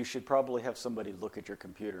 You should probably have somebody look at your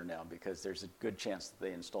computer now because there's a good chance that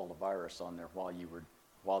they installed a virus on there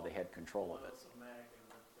while they had control of it. That's a Mac,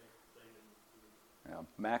 and that's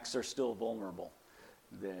Macs are still vulnerable.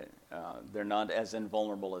 They're not as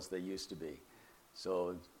invulnerable as they used to be.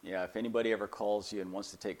 So, if anybody ever calls you and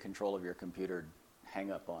wants to take control of your computer,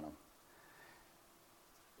 hang up on them.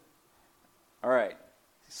 All right,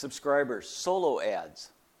 subscribers, solo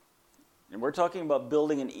ads. And we're talking about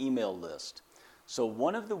building an email list. So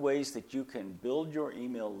one of the ways that you can build your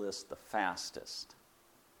email list the fastest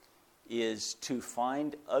is to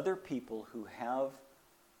find other people who have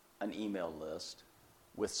an email list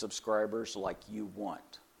with subscribers like you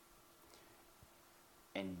want.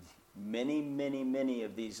 And many, many, many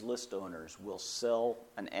of these list owners will sell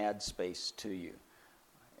an ad space to you.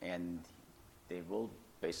 And they will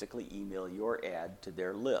basically email your ad to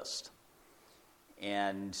their list.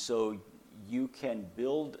 And so you can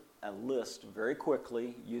build a list very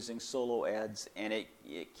quickly using solo ads, and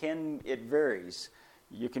it varies.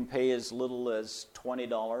 You can pay as little as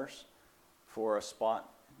 $20 for a spot,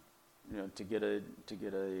 to get a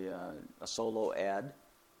solo ad.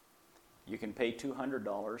 You can pay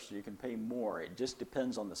 $200. You can pay more. It just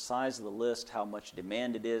depends on the size of the list, how much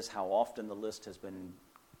demand it is, how often the list has been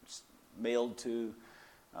mailed to,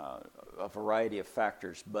 a variety of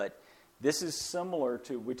factors. But this is similar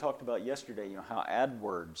to, we talked about yesterday, how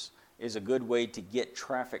AdWords is a good way to get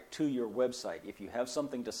traffic to your website. If you have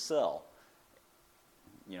something to sell,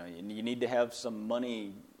 you need to have some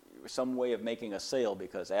money, some way of making a sale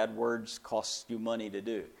because AdWords costs you money to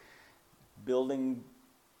do. Building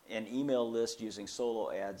an email list using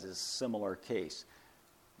solo ads is a similar case.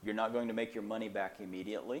 You're not going to make your money back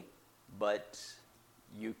immediately, but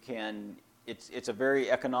you can. It's a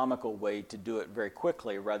very economical way to do it very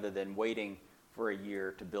quickly rather than waiting for a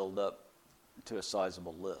year to build up to a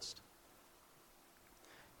sizable list.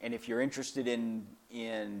 And if you're interested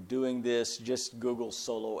in doing this, just Google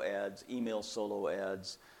solo ads, email solo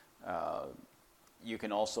ads. You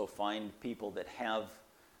can also find people that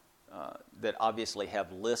that obviously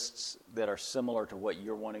have lists that are similar to what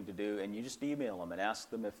you're wanting to do, and you just email them and ask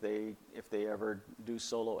them if they ever do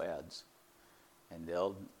solo ads, and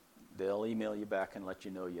they'll email you back and let you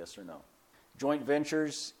know yes or no. Joint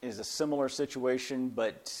ventures is a similar situation,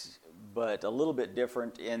 but a little bit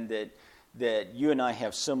different in that you and I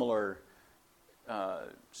have similar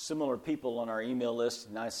people on our email list,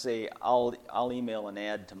 and I say I'll email an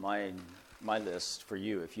ad to my list for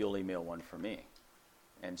you if you'll email one for me,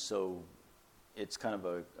 and so it's kind of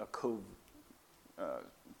a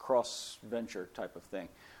cross venture type of thing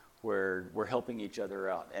where we're helping each other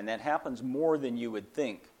out, and that happens more than you would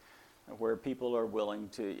think, where people are willing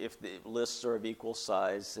to, if the lists are of equal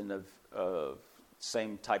size and of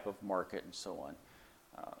same type of market and so on,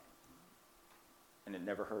 and it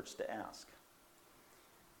never hurts to ask.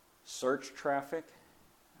 Search traffic,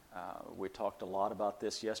 we talked a lot about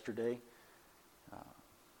this yesterday.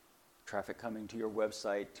 Traffic coming to your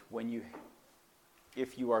website.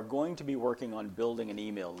 If you are going to be working on building an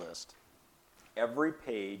email list, every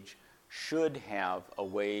page should have a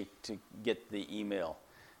way to get the email.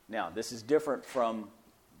 Now, this is different from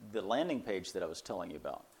the landing page that I was telling you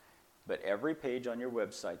about. But every page on your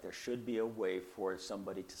website, there should be a way for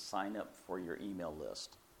somebody to sign up for your email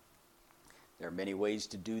list. There are many ways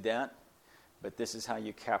to do that, but this is how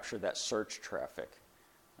you capture that search traffic.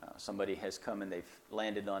 Somebody has come and they've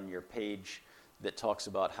landed on your page that talks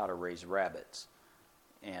about how to raise rabbits.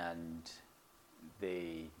 And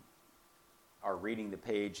they are reading the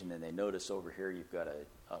page, and then they notice over here you've got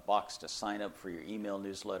a box to sign up for your email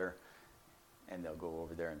newsletter, and they'll go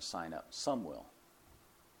over there and sign up. Some will.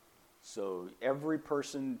 So every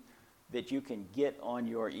person that you can get on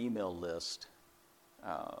your email list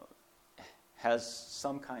has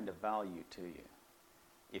some kind of value to you.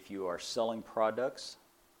 If you are selling products,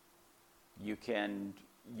 you can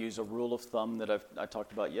use a rule of thumb that I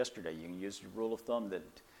talked about yesterday. You can use the rule of thumb that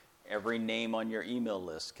every name on your email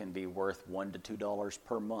list can be worth $1 to $2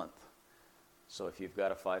 per month. So if you've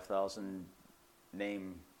got a 5,000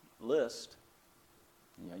 name list,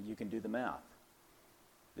 you can do the math.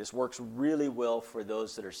 This works really well for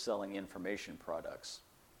those that are selling information products.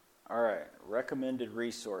 All right, recommended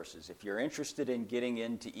resources. If you're interested in getting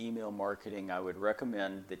into email marketing, I would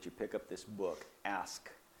recommend that you pick up this book, Ask,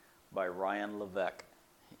 by Ryan Levesque.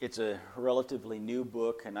 It's a relatively new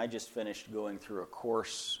book, and I just finished going through a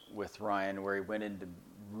course with Ryan where he went into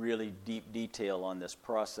really deep detail on this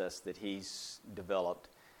process that he's developed.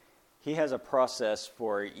 He has a process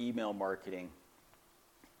for email marketing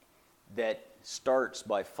that starts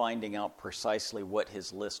by finding out precisely what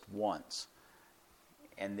his list wants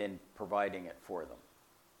and then providing it for them.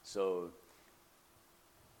 So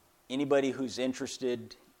anybody who's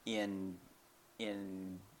interested in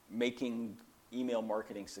making email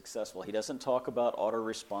marketing successful, he doesn't talk about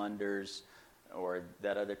autoresponders or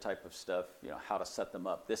that other type of stuff, how to set them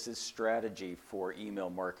up. This is strategy for email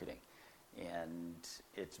marketing, and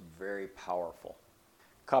it's very powerful.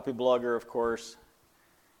 Copyblogger, of course,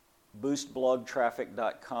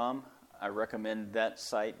 boostblogtraffic.com. I recommend that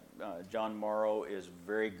site. John Morrow is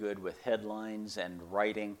very good with headlines and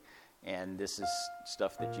writing, and this is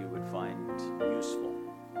stuff that you would find useful.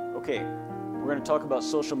 Okay, we're going to talk about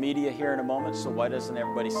social media here in a moment, so why doesn't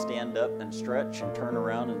everybody stand up and stretch and turn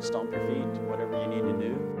around and stomp your feet, whatever you need to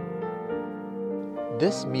do.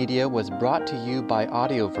 This media was brought to you by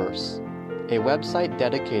Audioverse, a website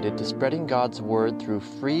dedicated to spreading God's Word through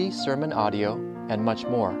free sermon audio and much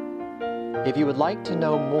more. If you would like to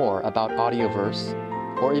know more about Audioverse,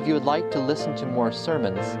 or if you would like to listen to more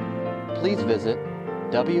sermons, please visit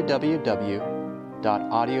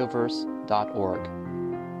www.audioverse.org.